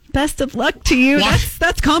 best of luck to you.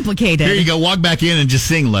 That's complicated. Here you go. Walk back in and just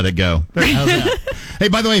sing "Let It Go." How's that? Hey,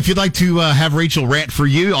 by the way, if you'd like to have Rachel rant for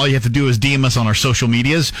you, all you have to do is DM us on our social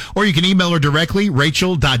medias, or you can email her directly,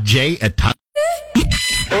 rachel.j@time.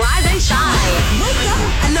 Rise and shine. Wake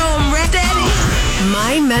up. I know I'm ready.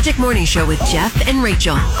 My Magic Morning Show with Jeff and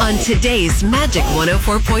Rachel on today's Magic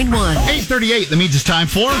 104.1. 8:38. That means it's time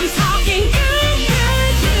for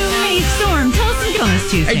Hey, Storm, tell us drinking on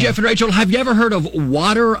this Tuesday? Hey, Jeff and Rachel, have you ever heard of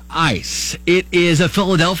water ice? It is a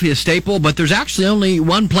Philadelphia staple, but there's actually only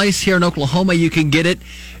one place here in Oklahoma you can get it.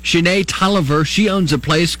 Sinead Tolliver, she owns a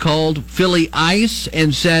place called Philly Ice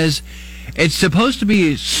and says it's supposed to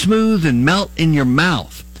be smooth and melt in your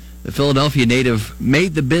mouth. The Philadelphia native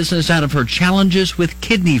made the business out of her challenges with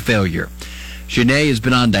kidney failure. Sinead has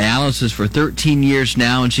been on dialysis for 13 years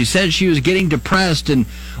now, and she said she was getting depressed and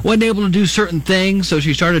wasn't able to do certain things, so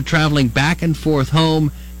she started traveling back and forth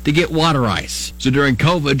home to get water ice. So during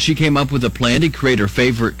COVID, she came up with a plan to create her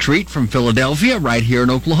favorite treat from Philadelphia right here in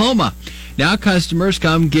Oklahoma. Now customers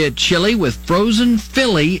come get chili with frozen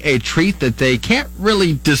Philly, a treat that they can't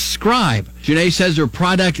really describe. Sinead says her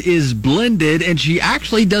product is blended, and she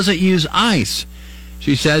actually doesn't use ice.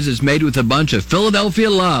 She says it's made with a bunch of Philadelphia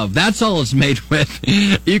love. That's all it's made with.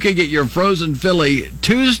 You can get your frozen Philly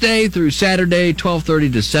Tuesday through Saturday,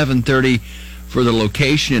 12:30 to 7:30. For the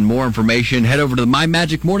location and more information, head over to the My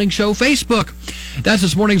Magic Morning Show Facebook. That's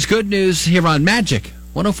this morning's good news here on Magic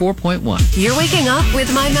 104.1. You're waking up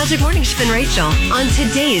with My Magic Morning Show and Rachel on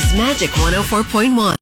today's Magic 104.1.